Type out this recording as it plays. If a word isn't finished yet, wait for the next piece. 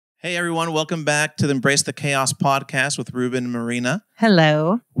Hey everyone, welcome back to the Embrace the Chaos podcast with Ruben and Marina.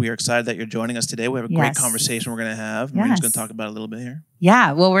 Hello. We are excited that you're joining us today. We have a great conversation we're going to have. Marina's going to talk about it a little bit here.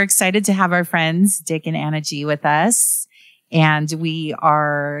 Yeah, well, we're excited to have our friends Dick and Anna G with us. And we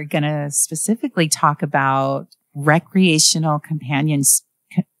are going to specifically talk about recreational companionship.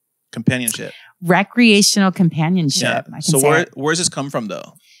 Recreational companionship. Yeah. So where's this come from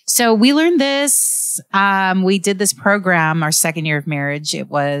though? So we learned this. We did this program our second year of marriage. It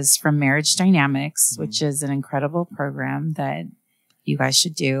was from Marriage Dynamics, which is an incredible program that you guys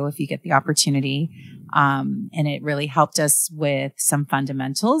should do if you get the opportunity. And it really helped us with some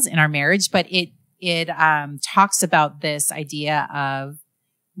fundamentals in our marriage, but it talks about this idea of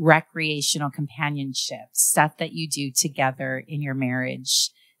recreational companionship, stuff that you do together in your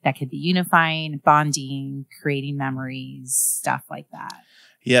marriage that could be unifying, bonding, creating memories, stuff like that.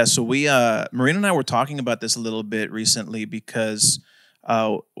 Yeah, so Marina and I were talking about this a little bit recently because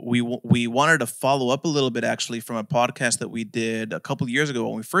we wanted to follow up a little bit actually from a podcast that we did a couple of years ago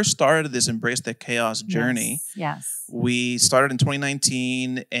when we first started this Embrace the Chaos journey. Yes. We started in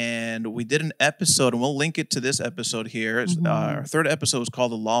 2019 and we did an episode, and we'll link it to this episode here. Our third episode was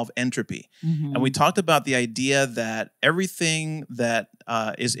called The Law of Entropy. And we talked about the idea that everything that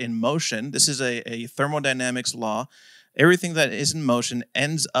is in motion, this is a thermodynamics law, everything that is in motion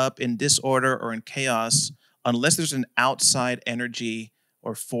ends up in disorder or in chaos unless there's an outside energy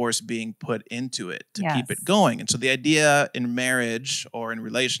or force being put into it to keep it going. And so the idea in marriage or in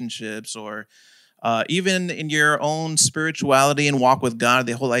relationships or even in your own spirituality and walk with God,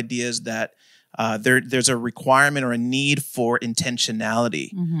 the whole idea is that there's a requirement or a need for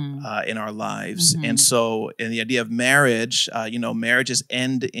intentionality in our lives. And so in the idea of marriage, marriages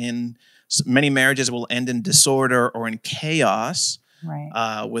end in many marriages will end in disorder or in chaos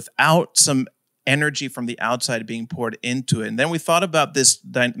without some energy from the outside being poured into it. And then we thought about this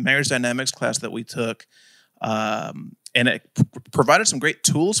marriage dynamics class that we took, and it provided some great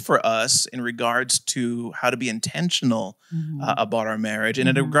tools for us in regards to how to be intentional about our marriage. And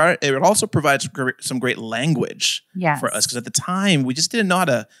it also provides some great language for us, because at the time, we just didn't know how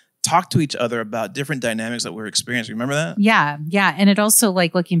to talk to each other about different dynamics that we were experiencing. Remember that? Yeah. Yeah. And it also,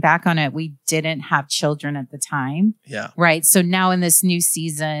 like, looking back on it, we didn't have children at the time. Yeah. Right. So now in this new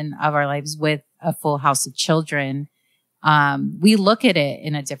season of our lives with a full house of children, we look at it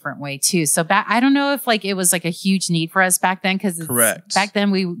in a different way too. So I don't know if it was a huge need for us back then. Cause back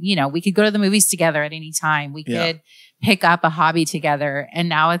then we could go to the movies together at any time. We could pick up a hobby together. And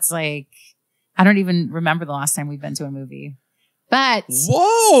now it's I don't even remember the last time we've been to a movie. But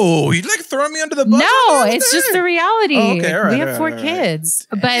whoa, you throwing me under the bus? No, it's just the reality. Oh, okay, all right, we have four kids.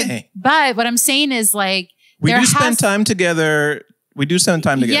 But what I'm saying is we do spend time together. We do spend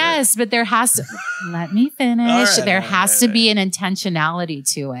time together. Yes, but there has to let me finish. There has to be an intentionality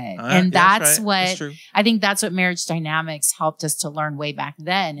to it. And that's I think that's what Marriage Dynamics helped us to learn way back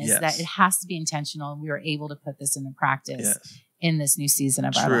then, is that it has to be intentional, and we were able to put this into practice in this new season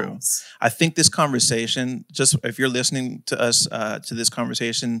of our lives. I think this conversation, just if you're listening to us, to this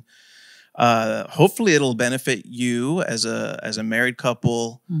conversation, hopefully it'll benefit you as a married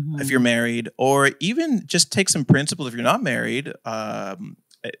couple, if you're married, or even just take some principles if you're not married, or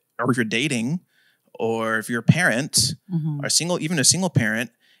if you're dating, or if you're a parent, or even a single parent.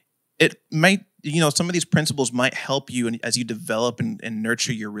 It might, some of these principles might help you as you develop and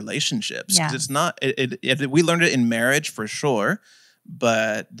nurture your relationships. Because it's not, we learned it in marriage for sure,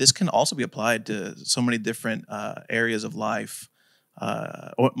 but this can also be applied to so many different areas of life.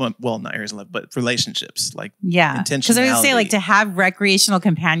 Not areas of life, but relationships, intentionality. Because I would say, to have recreational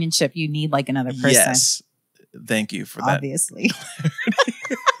companionship, you need another person. Yes. Thank you for that. Obviously.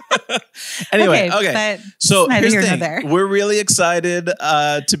 Anyway, okay. So here's the thing. We're really excited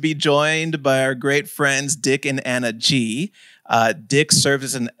to be joined by our great friends, Dick and Anna G. Dick serves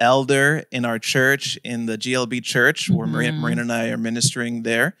as an elder in our church, in the GLB church, where Marina and I are ministering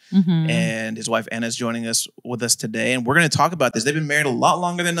there. And his wife, Anna, is joining us with us today. And we're going to talk about this. They've been married a lot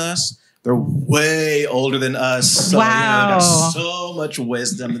longer than us. They're way older than us. So, they got so much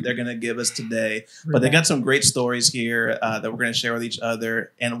wisdom that they're going to give us today. But they got some great stories here that we're going to share with each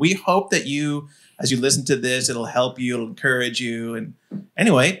other. And we hope that you, as you listen to this, it'll help you, it'll encourage you. And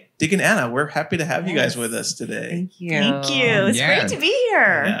anyway, Dick and Anna, we're happy to have you guys with us today. Thank you. Thank you. It's great to be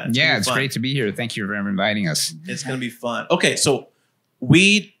here. It's great to be here. Thank you for inviting us. It's going to be fun. Okay, so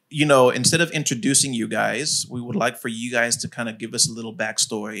we, instead of introducing you guys, we would like for you guys to kind of give us a little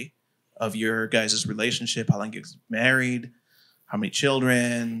backstory of your guys' relationship, how long you guys married, how many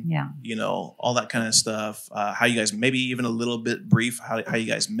children, all that kind of stuff. How you guys, maybe even a little bit brief, how you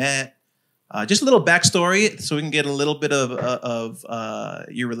guys met, just a little backstory so we can get a little bit of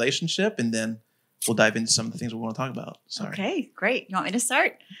your relationship, and then we'll dive into some of the things we want to talk about. Sorry. Okay, great. You want me to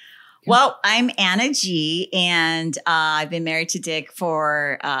start? Well, I'm Anna G, and I've been married to Dick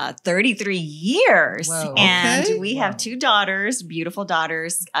for 33 years. Whoa. And we have 2 daughters, beautiful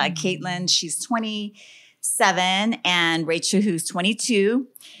daughters. Caitlin, she's 27, and Rachel, who's 22.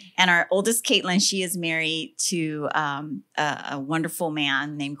 And our oldest, Caitlin, she is married to a wonderful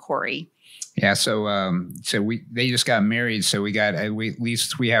man named Corey. Yeah, so they just got married, so we got at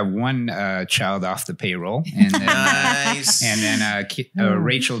least we have one child off the payroll, and then, Nice. and then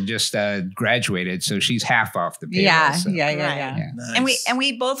Rachel just graduated, so she's half off the payroll. Yeah, so. yeah. Nice. And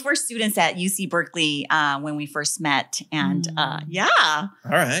we both were students at UC Berkeley when we first met, and All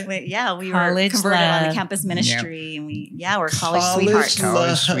right. we College were converted on love. the campus ministry, and we're college College sweethearts. love.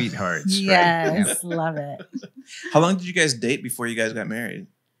 College sweethearts. Yes, Right? love it. How long did you guys date before you guys got married?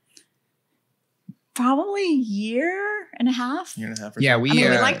 Probably a year and a half. Year and a half. Or Yeah, so? we we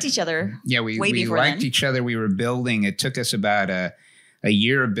liked each other. Yeah, we way before liked then. each other. We were building. It took us about a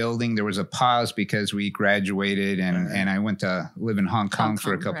year of building. There was a pause because we graduated, and I went to live in Hong Kong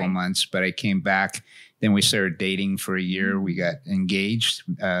for a couple months, but I came back. Then we started dating for a year. We got engaged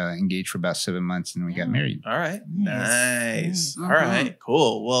for about 7 months, and we got married. All right. Nice. Mm-hmm. All right.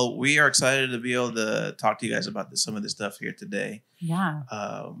 Cool. Well, we are excited to be able to talk to you guys about some of this stuff here today. Yeah.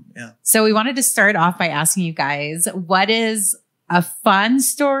 Yeah. So we wanted to start off by asking you guys, what is a fun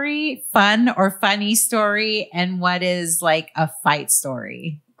or funny story, and what is like a fight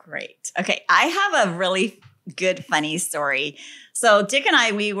story? Great. Okay, I have a really good funny story. So Dick and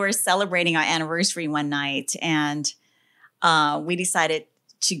I, we were celebrating our anniversary one night, and we decided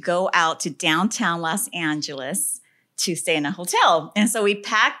to go out to downtown Los Angeles to stay in a hotel. And so we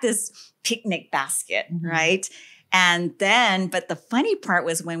packed this picnic basket, right? And then, but the funny part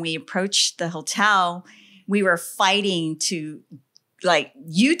was when we approached the hotel, we were fighting to, like,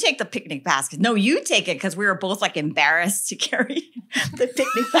 you take the picnic basket. No, you take it, because we were both like embarrassed to carry the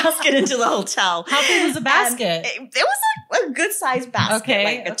picnic basket into the hotel. How big was the basket? It was a good sized basket, Okay,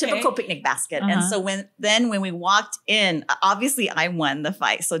 like a typical picnic basket. Uh-huh. And so when we walked in, obviously I won the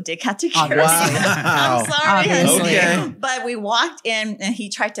fight, so Dick had to carry it. Wow. I'm sorry, Obviously. Okay. but we walked in, and he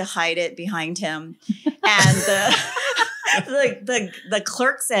tried to hide it behind him, and the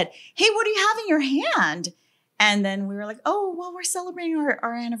clerk said, "Hey, what do you have in your hand?" And then we were like, "Oh, well, we're celebrating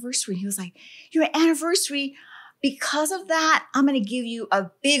our anniversary." He was like, "Your anniversary, because of that, I'm going to give you a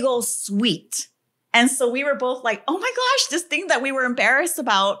big old suite." And so we were both like, "Oh my gosh, this thing that we were embarrassed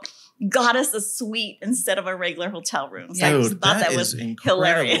about got us a suite instead of a regular hotel room." So I just thought that was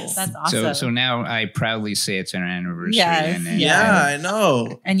hilarious. That's awesome. So now I proudly say it's our anniversary. Yes. And Yeah, I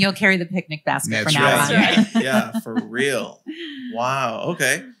know. And you'll carry the picnic basket That's for now right. on. That's right. Yeah, for real. Wow.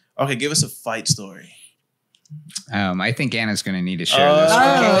 Okay. Okay, give us a fight story. I think Anna's going to need to share this.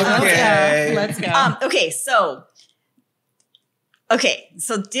 Oh, Okay. Let's go.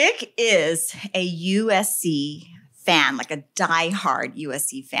 So Dick is a USC fan, like a diehard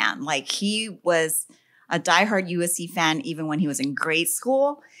USC fan. Like, he was a diehard USC fan even when he was in grade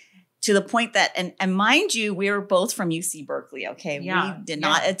school, to the point that, and mind you, we were both from UC Berkeley. Okay, Yeah. we did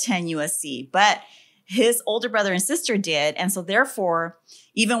not attend USC, but his older brother and sister did, and so therefore,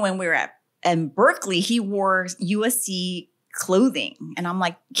 even when we were in Berkeley, he wore USC clothing. And I'm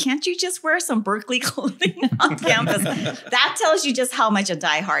like, can't you just wear some Berkeley clothing on campus? That tells you just how much a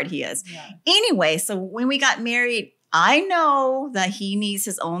diehard he is. Yeah. Anyway, so when we got married, I know that he needs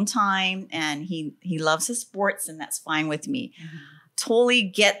his own time, and he loves his sports, and that's fine with me. Totally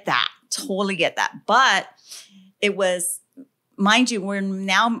get that. But it was, mind you, we're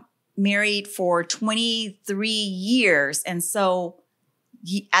now married for 23 years. And so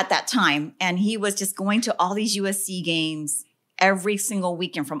at that time, and he was just going to all these USC games every single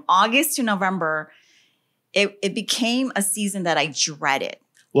weekend from August to November. It became a season that I dreaded.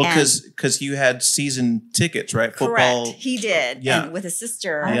 Well, because you had season tickets, right? Football. Correct. He did. Yeah. And with his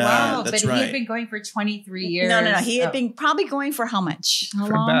sister. Oh, Yeah, wow. that's But he right. had been going for 23 years. No. He had been probably going for how much? How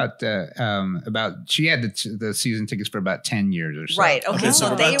For long? about she had the season tickets for about 10 years or so. Right. Okay. Okay, so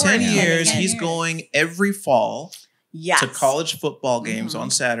for they about were 10 in years, 10 he's going every fall Yes. to college football games Mhm.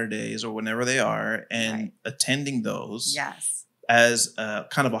 on Saturdays or whenever they are, and Right. attending those Yes. as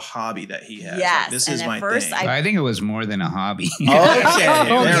kind of a hobby that he has. Yes, Like, this and is at my first thing. I think it was more than a hobby. Okay, there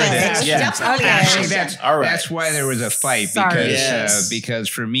Okay. it is. Yeah. Definitely. Actually, Okay. All right. that's why there was a fight, Sorry. because Yes. because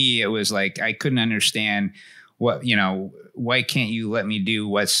for me it was like I couldn't understand why can't you let me do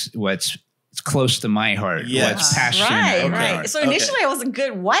what's close to my heart, Yes. what's passionate. Right, Okay. right. So initially I was a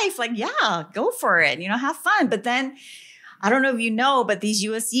good wife, like, yeah, go for it, have fun. But then I don't know if you know, but these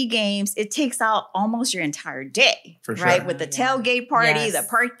USC games, it takes out almost your entire day, For sure. right? With the tailgate party, Yes. the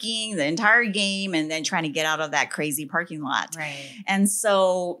parking, the entire game, and then trying to get out of that crazy parking lot. Right. And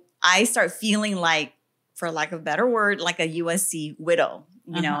so I start feeling like, for lack of a better word, like a USC widow.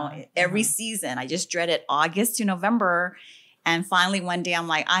 You know, every season, I just dreaded August to November. And finally, one day, I'm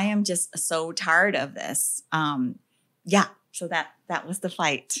like, I am just so tired of this. Yeah. So that was the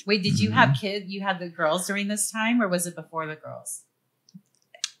fight. Wait, did you have kids? You had the girls during this time, or was it before the girls?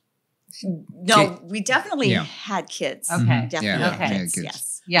 No, we definitely had kids. Okay. Definitely Yeah. had Okay. kids.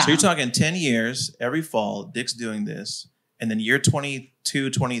 Yes. Yeah. So you're talking 10 years, every fall, Dick's doing this. And then year 22,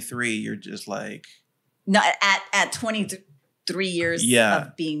 23, you're just like... No, at 23 years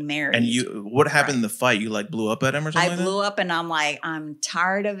of being married. And what happened in the fight? You like blew up at him or something? I blew up and I'm like, I'm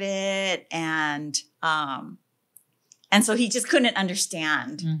tired of it. And so he just couldn't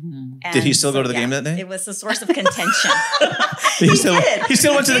understand. Mm-hmm. Did he still go to the game that day? It was a source of contention. He still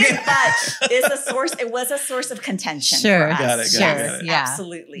went to the game. But it was a source of contention. Sure. For us. Got it. Yeah.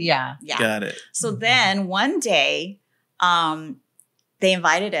 Absolutely. Yeah. Got it. So then one day, they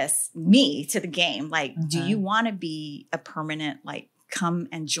invited me to the game. Like, do you want to be a permanent, like, come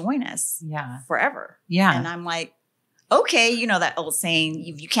and join us forever? Yeah. And I'm like, okay, you know that old saying,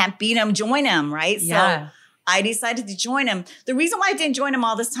 if you can't beat them, join them, right? Yeah. So I decided to join him. The reason why I didn't join him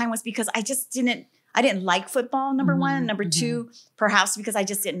all this time was because I didn't like football, number one. Number two, perhaps because I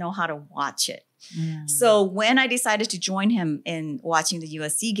just didn't know how to watch it. So when I decided to join him in watching the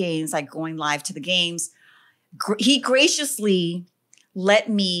USC games, like going live to the games, he graciously let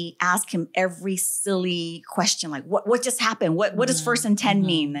me ask him every silly question, like what just happened? What does 1st and 10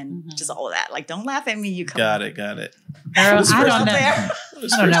 mean? And just all of that. Like, don't laugh at me. You come. Got it. Girl,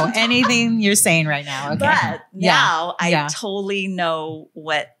 I don't know anything you're saying right now. Okay. But now I totally know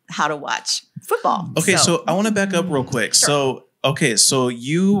how to watch football. Okay, so I want to back up real quick. Sure. So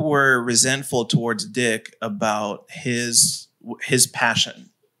you were resentful towards Dick about his passion.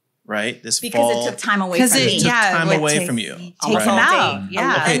 Right, because it took time away from me. It took time away from you. Take him out.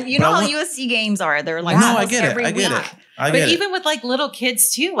 Yeah, and you know how USC games are. They're like, I get it. But even with like little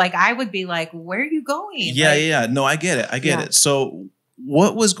kids too, like I would be like, "Where are you going?" Yeah. No, I get it. So,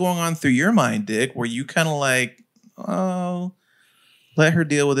 what was going on through your mind, Dick? Were you kind of like, "Oh, let her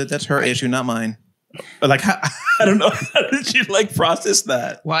deal with it. That's her issue, not mine." Like, I don't know. How did you like process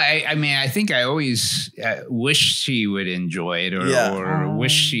that? Well, I mean, I think I always wish she would enjoy it, or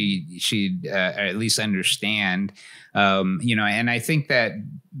wish she'd at least understand. You know, and I think that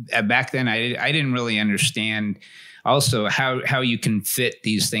back then I didn't really understand also how you can fit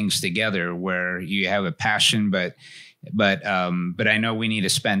these things together, where you have a passion, but I know we need to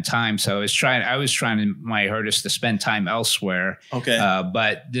spend time. So I was trying my hardest to spend time elsewhere. Okay.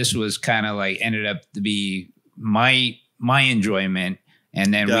 But this was kind of like ended up to be my enjoyment.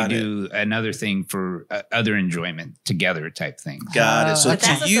 And then we do another thing for other enjoyment together type thing. Got it. So but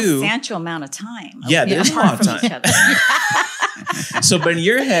that's a substantial amount of time. Yeah, there's a lot of time. So, but in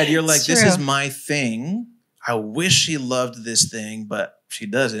your head, you're like, this is my thing. I wish she loved this thing, but she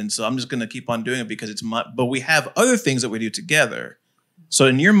doesn't. So I'm just going to keep on doing it because it's my, but we have other things that we do together. So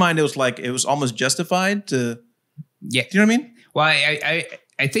in your mind, it was like, it was almost justified to, do you know what I mean? Well,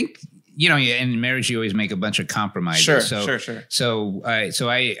 I think, you know, in marriage, you always make a bunch of compromises. Sure. So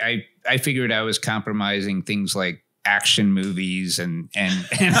I figured I was compromising things like action movies and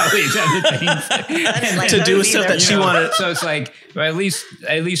all these other things to do with stuff that she wanted. So it's like, well, at least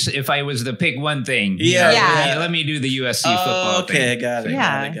if I was to pick one thing, let me do the USC football thing. Okay, got it.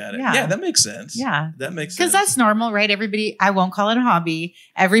 Yeah, that makes sense. Yeah, that makes sense. Because that's normal, right? Everybody, I won't call it a hobby.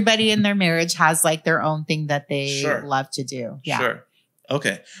 Everybody in their marriage has like their own thing that they love to do. Yeah. Sure.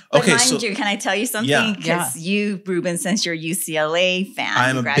 Okay. But mind you, can I tell you something? Because you, Ruben, since you're a UCLA fan,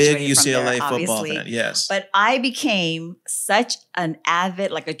 I'm a big UCLA football fan. Yes. But I became such an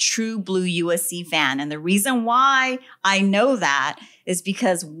avid, like a true blue USC fan. And the reason why I know that is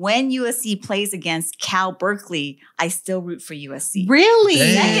because when USC plays against Cal Berkeley, I still root for USC. Really?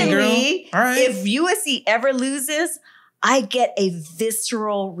 Secondly, if USC ever loses, I get a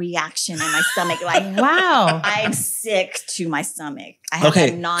visceral reaction in my stomach. Like, wow, I'm sick to my stomach. I have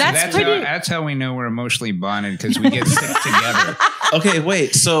that's how we know we're emotionally bonded, because we get sick together. Okay,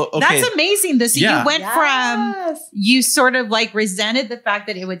 wait. So, that's amazing. So you went from, you sort of like resented the fact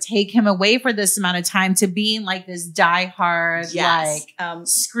that it would take him away for this amount of time to being like this diehard, like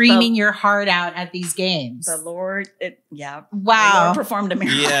screaming your heart out at these games. The Lord, wow. The Lord performed a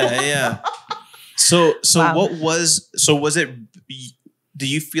miracle. Yeah. So was it, do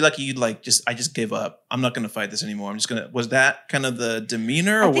you feel like you like I just gave up. I'm not going to fight this anymore. Was that kind of the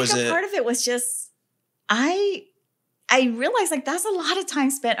demeanor, or was it? Part of it was just, I I realized like that's a lot of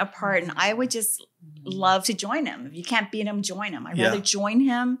time spent apart, and I would just love to join him. If you can't beat him, join him. I'd rather join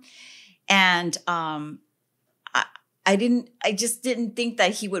him. And I just didn't think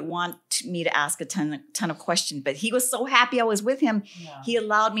that he would want me to ask a ton of questions, but he was so happy I was with him. Yeah. He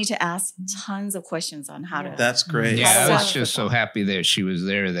allowed me to ask tons of questions on how to. That's great. Yeah, I was just so happy that she was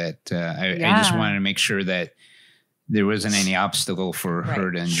there that I just wanted to make sure that there wasn't any obstacle for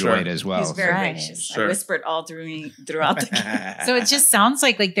her to enjoy it as well. He's very gracious. Sure. I whispered all throughout the game. So it just sounds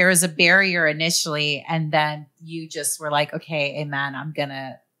like there was a barrier initially, and then you just were like, okay, amen, I'm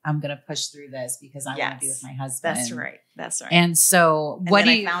gonna push through this because I want to be with my husband. That's right. That's right. And so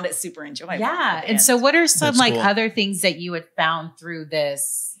I found it super enjoyable. Yeah. And so what are some other things that you had found through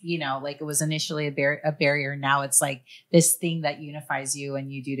this, like it was initially a barrier. Now it's like this thing that unifies you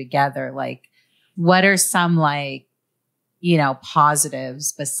and you do together. Like what are some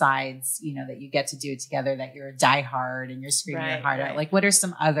positives besides, that you get to do it together, that you're a diehard and you're screaming your heart out? Like what are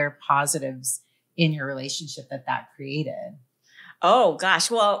some other positives in your relationship that created? Oh gosh.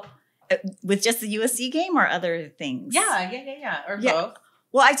 Well, with just the USC game or other things? Yeah. Or both.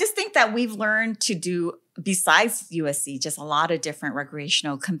 Well, I just think that we've learned to do, besides USC, just a lot of different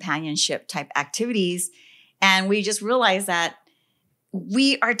recreational companionship type activities. And we just realized that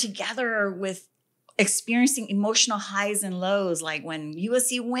we are together with experiencing emotional highs and lows. Like when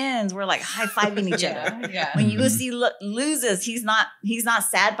USC wins, we're like high-fiving each other. Yeah. When USC loses, he's not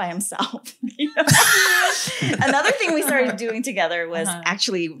sad by himself. Another thing we started doing together was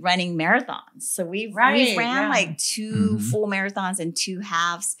actually running marathons. So we ran like 2 full marathons and 2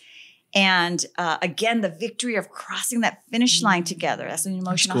 halves. And again, the victory of crossing that finish line together. That's an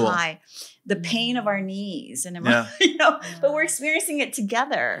emotional high. The pain of our knees and but we're experiencing it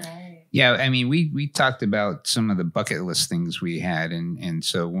together. Right. Yeah, I mean, we talked about some of the bucket list things we had, and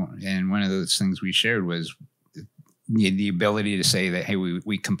one of those things we shared was the ability to say that, hey,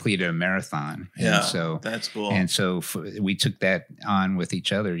 we completed a marathon. Yeah, and so that's cool. And so we took that on with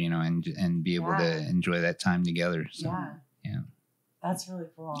each other, and be able to enjoy that time together. So, yeah. That's really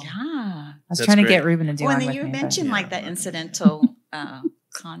cool. Yeah, I was trying to get Ruben to do. Well, and then you mentioned like that incidental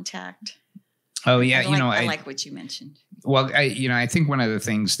contact. Oh yeah, I like what you mentioned. Well, I think one of the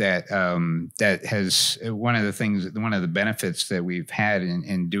things that one of the benefits that we've had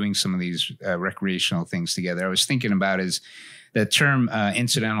in doing some of these recreational things together, I was thinking about is the term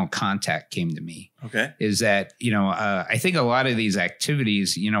incidental contact came to me. Okay. Is that, I think a lot of these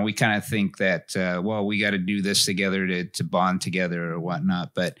activities, we kind of think that, we got to do this together to bond together or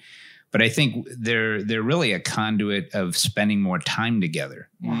whatnot. But I think they're really a conduit of spending more time together.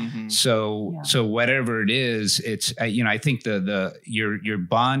 Mm-hmm. So whatever it is, it's I think you're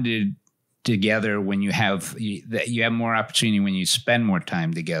bonded together when you have more opportunity when you spend more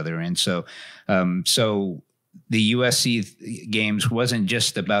time together. And so the USC games wasn't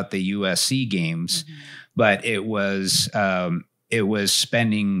just about the USC games, but it was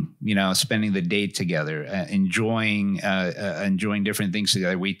spending the day together, enjoying different things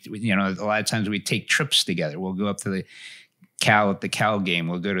together. We a lot of times we take trips together. We'll go up to the Cal at the Cal game.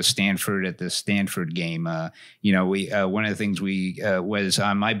 We'll go to Stanford at the Stanford game. One of the things was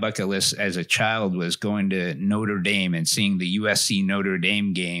on my bucket list as a child was going to Notre Dame and seeing the USC Notre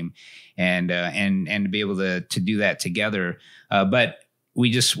Dame game, and to be able to do that together. But we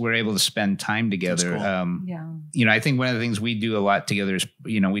just were able to spend time together. Cool. I think one of the things we do a lot together is,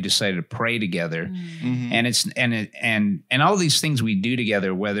 we decided to pray together, and all these things we do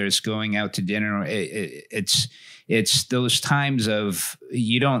together, whether it's going out to dinner, it's those times of,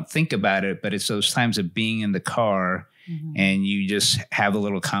 you don't think about it, but it's those times of being in the car and you just have a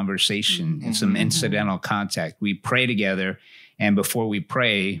little conversation and some incidental contact. We pray together. And before we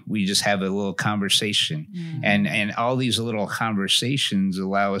pray, we just have a little conversation. And all these little conversations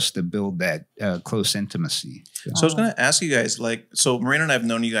allow us to build that close intimacy. So I was going to ask you guys, so Marina and I have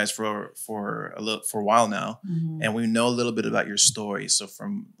known you guys for a while now, and we know a little bit about your story. So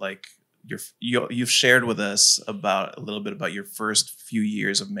from you've shared with us about a little bit about your first few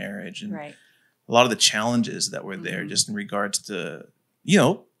years of marriage and a lot of the challenges that were there, just in regards to,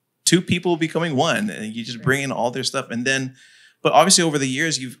 2 people becoming one, and you just bring in all their stuff, and then. But obviously, over the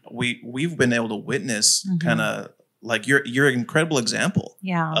years, we've been able to witness kind of like you're an incredible example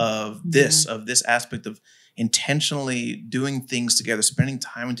of this aspect of intentionally doing things together, spending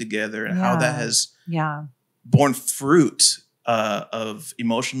time together, and how that has borne fruit of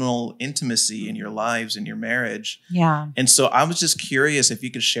emotional intimacy in your lives and your marriage. Yeah. And so I was just curious if you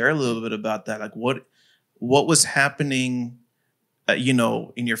could share a little bit about that, like what was happening.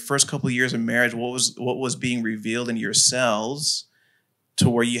 In your first couple of years of marriage, what was being revealed in yourselves to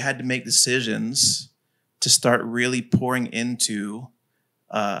where you had to make decisions to start really pouring into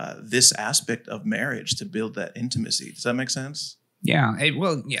this aspect of marriage to build that intimacy. Does that make sense? Yeah,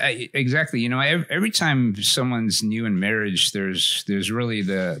 exactly. You know, every time someone's new in marriage, there's really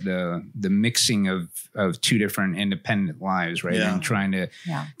the mixing of two different independent lives, right? Yeah. And trying to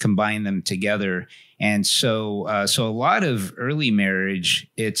combine them together. And so a lot of early marriage,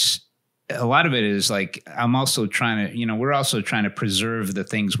 a lot of it is like, I'm also trying to, you know, we're also trying to preserve the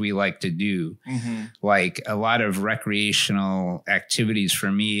things we like to do. Mm-hmm. Like a lot of recreational activities for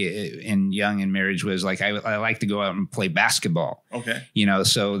me in young in marriage was like, I like to go out and play basketball. Okay. You know,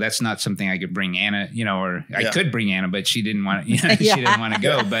 so that's not something I could bring Anna, you know, or I could bring Anna, but she didn't want to, you know, she didn't want to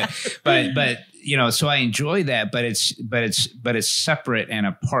go. But, you know, so I enjoy that, but it's separate and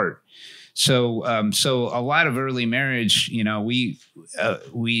apart. So a lot of early marriage, you know, we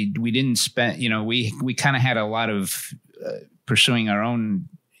didn't spend, you know, we kind of had a lot of pursuing our own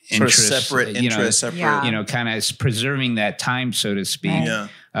interests, separate interests, you know, kind of preserving that time, so to speak. Right.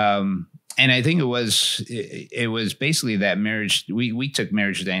 Yeah. And I think it was basically that marriage. We took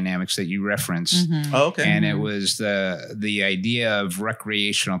marriage dynamics that you referenced. Mm-hmm. Oh, okay. And it was the idea of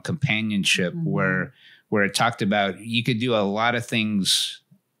recreational companionship, where it talked about you could do a lot of things,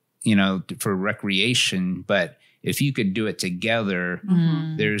 you know, for recreation, but if you could do it together,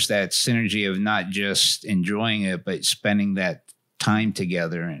 there's that synergy of not just enjoying it, but spending that time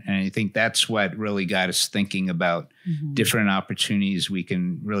together. And I think that's what really got us thinking about different opportunities we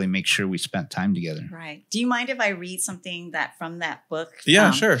can really make sure we spent time together. Right. Do you mind if I read something from that book?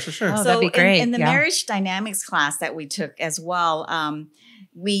 Yeah, sure. Oh, so that'd be great. In the marriage dynamics class that we took as well,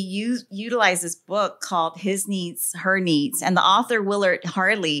 we utilize this book called His Needs, Her Needs. And the author, Willard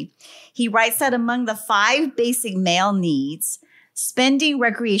Harley, he writes that among the 5 basic male needs, spending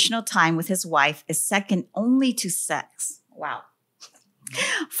recreational time with his wife is second only to sex. Wow.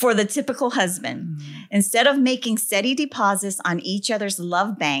 For the typical husband, instead of making steady deposits on each other's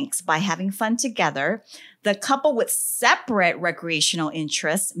love banks by having fun together, the couple with separate recreational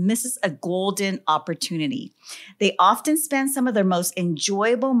interests misses a golden opportunity. They often spend some of their most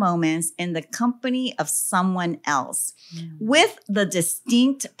enjoyable moments in the company of someone else, with the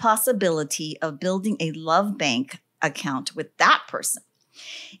distinct possibility of building a love bank account with that person.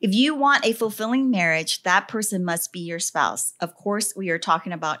 If you want a fulfilling marriage, that person must be your spouse. Of course, we are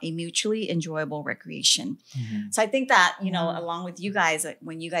talking about a mutually enjoyable recreation. So I think that, you know, along with you guys,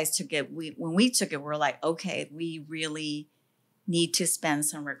 when you guys took it, when we took it, we're like, okay, we really need to spend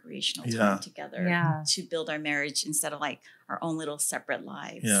some recreational time together to build our marriage instead of like our own little separate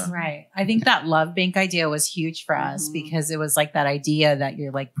lives. Yeah. Right. I think that love bank idea was huge for us because it was like that idea that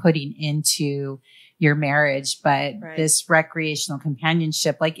you're like putting into your marriage, but this recreational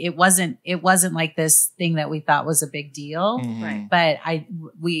companionship, like it wasn't like this thing that we thought was a big deal. Right. But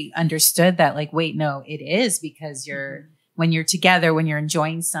we understood that like, wait, no, it is, because when you're together, when you're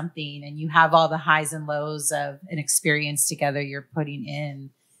enjoying something and you have all the highs and lows of an experience together, you're putting in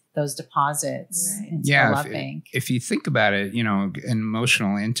those deposits into the love bank. If you think about it, you know,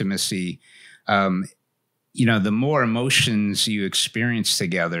 emotional intimacy, you know, the more emotions you experience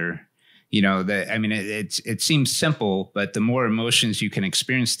together, you know, it seems simple, but the more emotions you can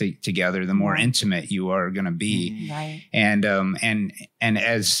experience together, the more intimate you are going to be. Right. And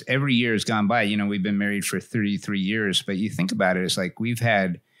as every year has gone by, you know, we've been married for 33 years, but you think about it, it's like we've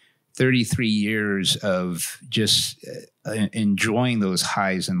had 33 years of just enjoying those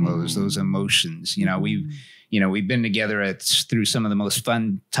highs and lows, those emotions. You know, we've been together through some of the most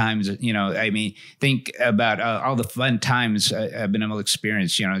fun times. You know, I mean, think about all the fun times I've been able to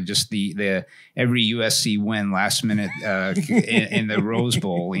experience. You know, just the every USC win last minute in the Rose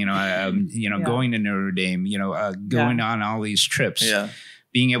Bowl. You know, going to Notre Dame. You know, going on all these trips. Yeah.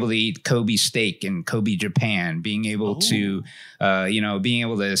 Being able to eat Kobe steak in Kobe, Japan, being able to, being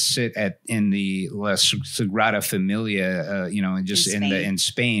able to sit in the La Sagrada Familia, in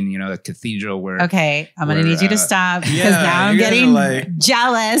Spain, you know, the cathedral where. Okay, I'm going to need you to stop because now I'm getting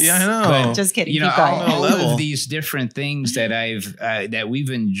jealous. Yeah, I know. But just kidding. You know, keep going. all of these different things that we've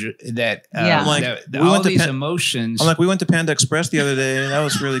enjoyed, all these emotions. I'm like, we went to Panda Express the other day. That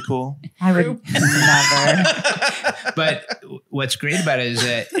was really cool. I would never. But what's great about it is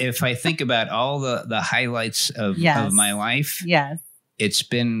that if I think about all the highlights of my life, it's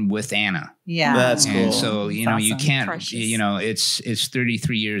been with Anna. Yeah. That's cool. And so, you know, you can't, Precious. you know, it's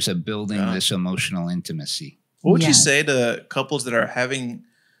 33 years of building this emotional intimacy. What would you say to couples that are having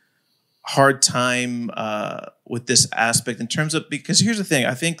hard time with this aspect in terms of, because here's the thing,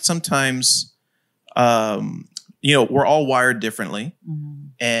 I think sometimes, you know, we're all wired differently,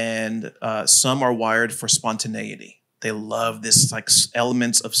 and some are wired for spontaneity. They love this like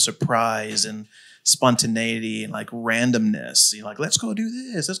elements of surprise and spontaneity and like randomness. Like, let's go do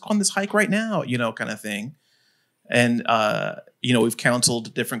this. Let's go on this hike right now, kind of thing. And, we've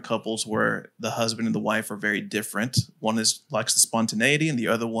counseled different couples where the husband and the wife are very different. One likes the spontaneity, and the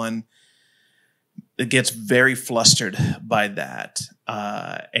other one it gets very flustered by that.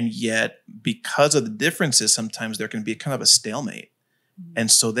 And yet, because of the differences, sometimes there can be kind of a stalemate. And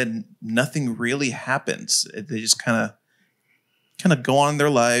so then nothing really happens. They just kind of go on in their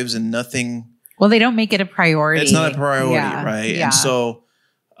lives and nothing. Well, they don't make it a priority. It's not a priority, right? Yeah. And so,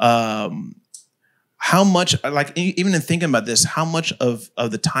 how much, like, even in thinking about this, how much of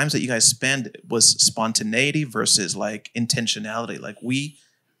the times that you guys spend was spontaneity versus like intentionality? Like, we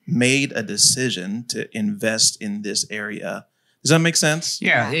made a decision to invest in this area. Does that make sense?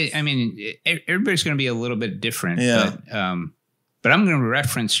 Yeah. Everybody's going to be a little bit different. Yeah. But I'm going to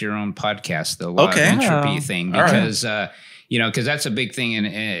reference your own podcast, the law of entropy thing, because, because that's a big thing.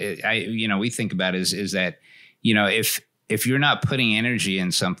 And we think about is that, if you're not putting energy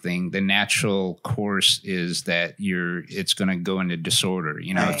in something, the natural course is that it's going to go into disorder.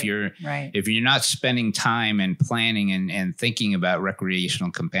 If you're not spending time and planning and thinking about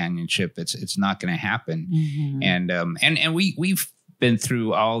recreational companionship, it's not going to happen. Mm-hmm. And we've been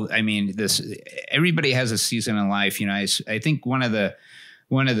through this. Everybody has a season in life. I think one of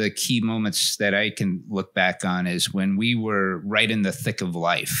the key moments that I can look back on is when we were right in the thick of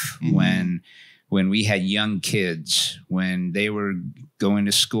life, mm-hmm. when we had young kids, when they were going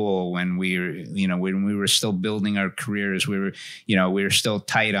to school, when we were still building our careers, we were still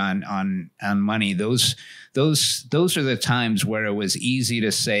tight on money. Those are the times where it was easy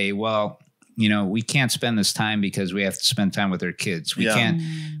to say, well, we can't spend this time because we have to spend time with our kids. We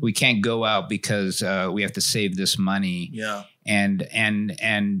can't go out because we have to save this money. Yeah.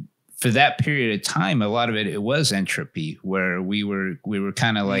 And for that period of time, a lot of it was entropy, where we were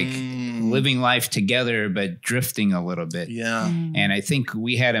kind of like living life together, but drifting a little bit. Yeah. And I think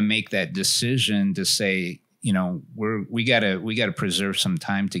we had to make that decision to say, we gotta preserve some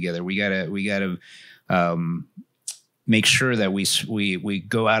time together. We gotta make sure that we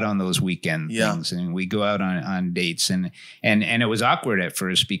go out on those weekend things, and we go out on dates. And it was awkward at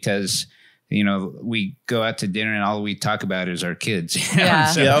first because we go out to dinner and all we talk about is our kids.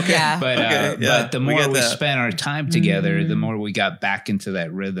 Yeah. But the more we spent our time together, the more we got back into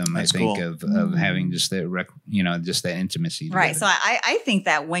that rhythm. That's of having just that, just that intimacy. Right. Together. So I think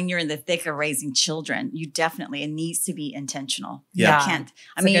that when you're in the thick of raising children, it needs to be intentional. Yeah. You can't.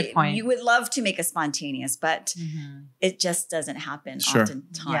 That's a good point. You would love to make it spontaneous, but it just doesn't happen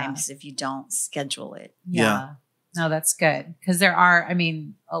oftentimes if you don't schedule it. Yeah. No, that's good. Because there are,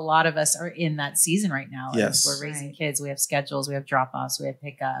 a lot of us are in that season right now. Yes. We're raising kids. We have schedules. We have drop-offs. We have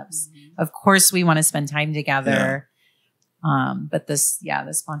pickups. Mm-hmm. Of course, we want to spend time together. Yeah. But the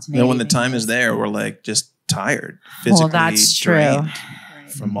spontaneity. When the time is there, we're like just tired, physically that's drained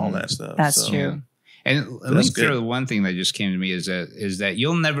from all that stuff. That's true. And let me throw one thing that just came to me is that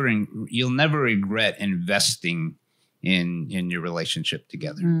you'll never regret investing in your relationship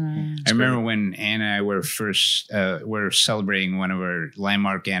together. I remember when Anna and I were first were celebrating one of our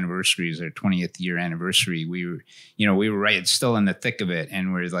landmark anniversaries, our 20th year anniversary. We were right still in the thick of it,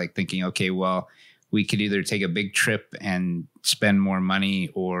 and we're like thinking, okay, well, we could either take a big trip and spend more money,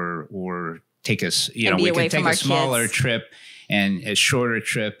 or take us, we could take a smaller trip and a shorter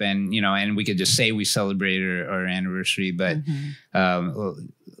trip, and and we could just say we celebrated our anniversary, but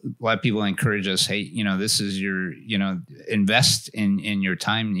a lot of people encourage us, hey, this is your, invest in your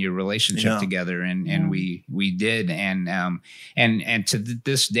time, your relationship together. And we did. And to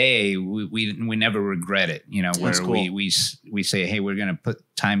this day, we never regret it, where we say, hey, we're going to put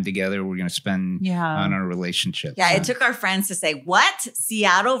time together. We're going to spend on our relationship. Yeah. It took our friends to say, what?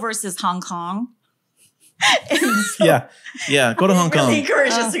 Seattle versus Hong Kong? So go to Hong Kong. Really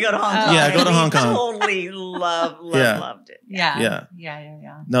encouraged us to go to Hong Kong. Yeah, go to Hong Kong. Totally loved it. Yeah.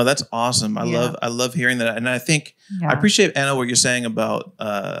 No, that's awesome. I love hearing that, and I think I appreciate, Anna, what you're saying about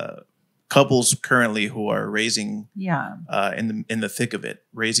couples currently who are raising in the thick of it,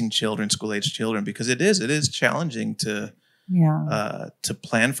 raising children, school age children, because it is challenging to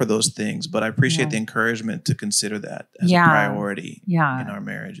plan for those things. But I appreciate the encouragement to consider that as a priority in our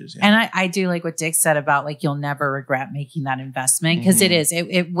marriages. Yeah. And I do like what Dick said about like, you'll never regret making that investment, because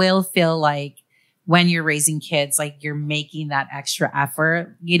it will feel like when you're raising kids, like you're making that extra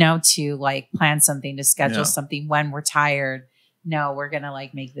effort, to like plan something, to schedule something when we're tired. No, we're going to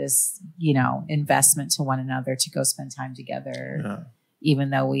like make this, investment to one another to go spend time together, even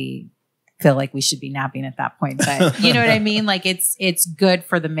though we feel like we should be napping at that point. But you know what I mean? Like it's good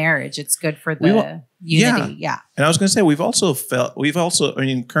for the marriage. It's good for the unity. Yeah. And I was going to say, I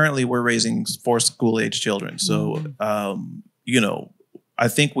mean, currently we're raising 4 school age children. So, you know, I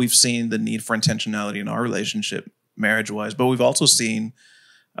think we've seen the need for intentionality in our relationship marriage wise, but we've also seen,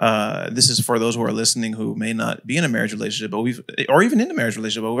 this is for those who are listening who may not be in a marriage relationship, or even in a marriage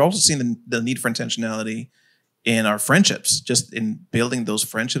relationship, but we've also seen the need for intentionality in our friendships, just in building those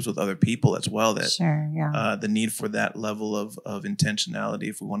friendships with other people as well. That the need for that level of intentionality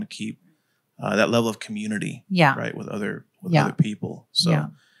if we want to keep that level of community, right, with other people.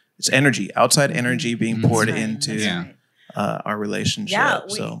 So it's energy, outside energy being poured into our relationship.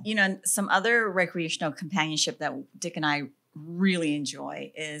 Yeah, you know, some other recreational companionship that Dick and I really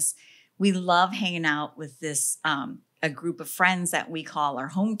enjoy is we love hanging out with this a group of friends that we call our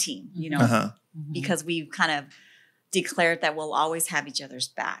home team. You know. Because we've kind of declared that we'll always have each other's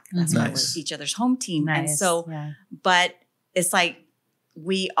back. That's why we're each other's home team. And so, but it's like,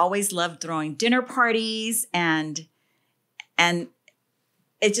 we always love throwing dinner parties and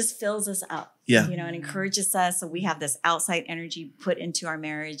it just fills us up, you know, and encourages us. So we have this outside energy put into our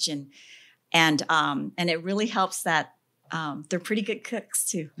marriage and it really helps that they're pretty good cooks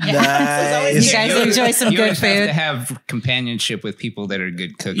too. Nice. You guys enjoy some good food. You have to have companionship with people that are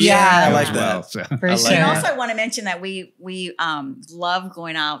good cooks. Yeah, I like that. Well, so. For sure. And also I want to mention that we love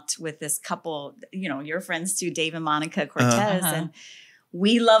going out with this couple, you know, your friends too, Dave and Monica Cortez. And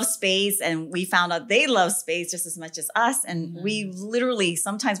we love space and we found out they love space just as much as us. And we literally,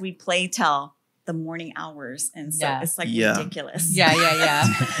 sometimes we play till the morning hours. And so it's like ridiculous.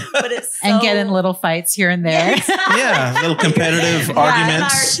 But it's so, and get in little fights here and there. Little competitive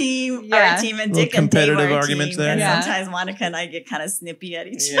arguments. Our team and Dick and Dave competitive arguments there. And sometimes Monica and I get kind of snippy at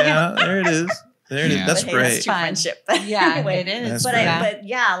each other. Yeah, there it is. There it is. That's great. That's true friendship. Anyway, it is. But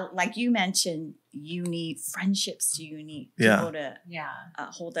like you mentioned, you need friendships. You need people to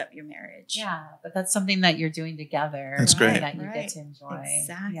hold up your marriage. Yeah, but that's something that you're doing together. That's great. That you get to enjoy.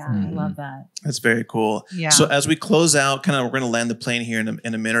 Exactly. Yeah, I love that. That's very cool. Yeah. So as we close out, we're going to land the plane here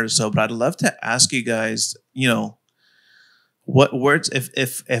in a minute or so, but I'd love to ask you guys, you know, what words,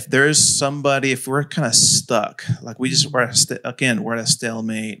 if there's somebody, if we're kind of stuck, like we're at a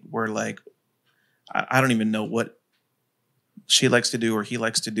stalemate, we're like, I don't even know what she likes to do or he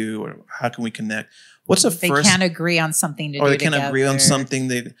likes to do, or how can we connect? What's a first? They can't agree on something to do. Or they can't agree on something.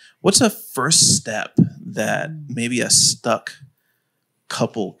 What's a first step that maybe a stuck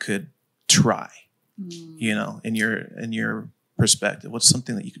couple could try? You know, in your perspective, what's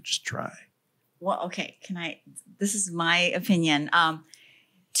something that you could just try? Well, okay. This is my opinion.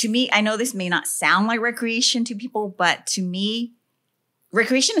 To me, I know this may not sound like recreation to people, but to me,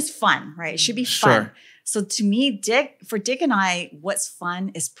 recreation is fun, right? It should be fun. Sure. So to me, for Dick and I, what's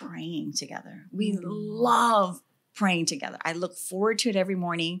fun is praying together. We love praying together. I look forward to it every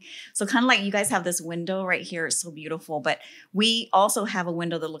morning. So kind of like you guys have this window right here. It's so beautiful. But we also have a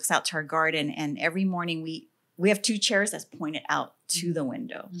window that looks out to our garden. And every morning we have 2 chairs that's pointed out to the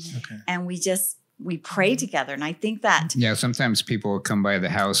window. Okay. And we pray together. And I think that. Yeah, sometimes people will come by the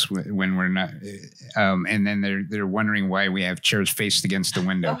house when we're not, and then they're wondering why we have chairs faced against the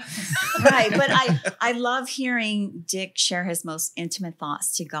window. Right. But I love hearing Dick share his most intimate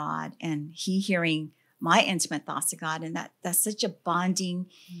thoughts to God and he hearing my intimate thoughts to God. And that's such a bonding,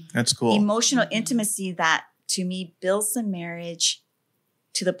 that's cool, emotional intimacy that to me builds the marriage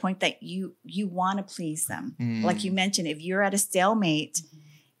to the point that you want to please them. Like you mentioned, if you're at a stalemate,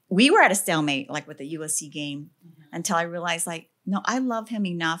 we were at a stalemate, like with the USC game, until I realized, like, no, I love him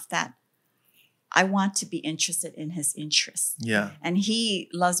enough that I want to be interested in his interests. Yeah. And he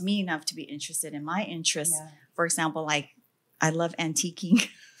loves me enough to be interested in my interests. Yeah. For example, like, I love antiquing.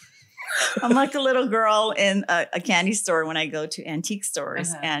 I'm like a little girl in a candy store when I go to antique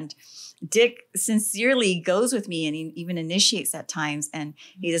stores. And Dick sincerely goes with me and he even initiates at times. And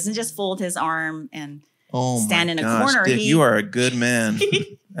he doesn't just fold his arm and stand in a corner. Dick, you are a good man.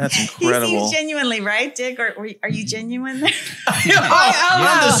 That's incredible. He seems genuinely, right, Dick? Or are you genuine there? On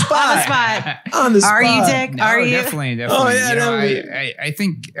the spot. On the spot. Are you, Dick? No, are you? Definitely. Oh, yeah, you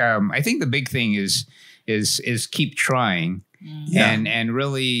know, I think the big thing is keep trying. And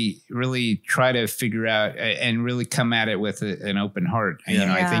really try to figure out and really come at it with an open heart. You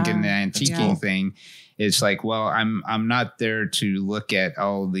know, I think in the antiquing thing, it's like, well, I'm not there to look at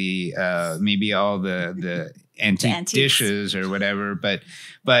all the maybe all the antique dishes or whatever. But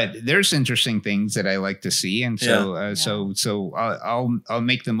there's interesting things that I like to see, and so I'll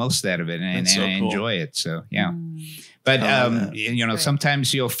make the most out of it and so I cool. enjoy it. So yeah. But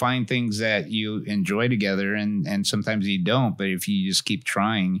sometimes you'll find things that you enjoy together, and sometimes you don't. But if you just keep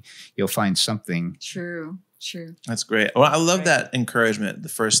trying, you'll find something. True. That's great. Well, I love that encouragement. The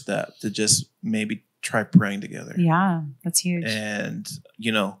first step to just maybe try praying together. Yeah, that's huge. And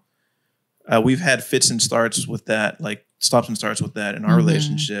we've had fits and starts with that, like stops and starts with that in our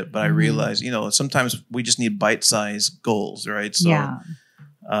relationship. But I realize, sometimes we just need bite-sized goals, right? So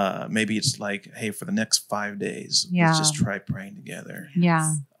maybe it's like, hey, for the next 5 days, let's just try praying together.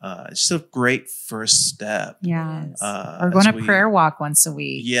 Yeah. It's just a great first step. Yeah. Or going to prayer walk once a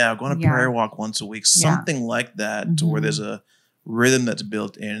week. Yeah, going to prayer walk once a week. Something like that, to where there's a rhythm that's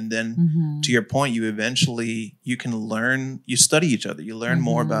built in. And then to your point, you can learn, you study each other. You learn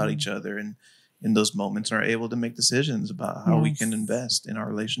more about each other and in those moments are able to make decisions about how we can invest in our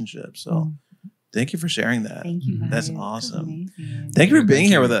relationship. So thank you for sharing that. Thank you, guys. That's awesome. Thank you for being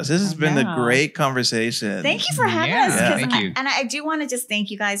here with us. This has been a great conversation. Thank you for having us. Thank you. And I do want to just thank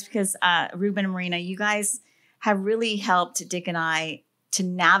you guys because Ruben and Marina, you guys have really helped Dick and I to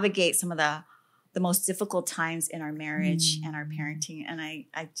navigate some of the most difficult times in our marriage and our parenting. And I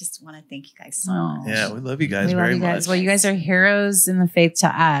just want to thank you guys so much. Yeah, we love you guys very much. Well, you guys are heroes in the faith to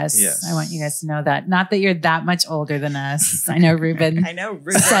us. Yes. I want you guys to know that. Not that you're that much older than us. I know Ruben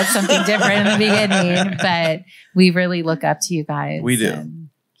said something different in the beginning, but we really look up to you guys. We do.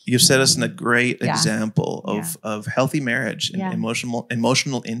 You've set us in a great example of healthy marriage and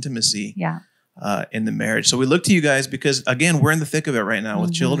emotional intimacy in the marriage. So we look to you guys because, again, we're in the thick of it right now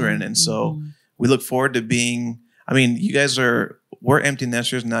with children. And so we look forward to you guys we're empty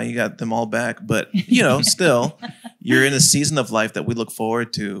nesters now. You got them all back, but still you're in a season of life that we look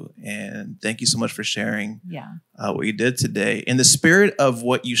forward to. And thank you so much for sharing what you did today. In the spirit of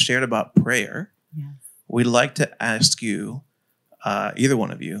what you shared about prayer, we'd like to ask you, either one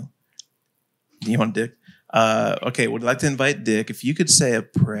of you, you want Dick? Okay. We'd like to invite Dick. If you could say a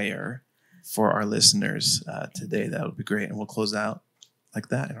prayer for our listeners today, that would be great. And we'll close out like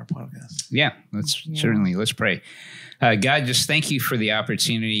that in our podcast. Yeah, let's pray. God, just thank you for the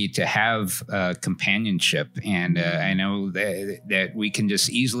opportunity to have companionship. And I know that we can just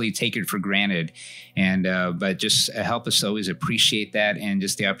easily take it for granted. And but just help us always appreciate that and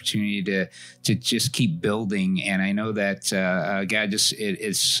just the opportunity to just keep building. And I know that God,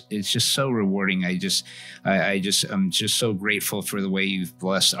 it's just so rewarding. I'm just so grateful for the way you've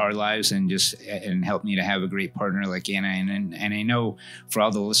blessed our lives and helped me to have a great partner like Anna. And I know for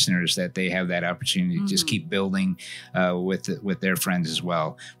all the listeners that they have that opportunity to just keep building with their friends as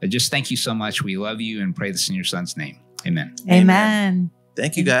well. But just thank you so much. We love you and pray this in your son's name. Amen. Amen.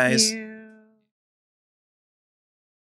 Thank you, guys.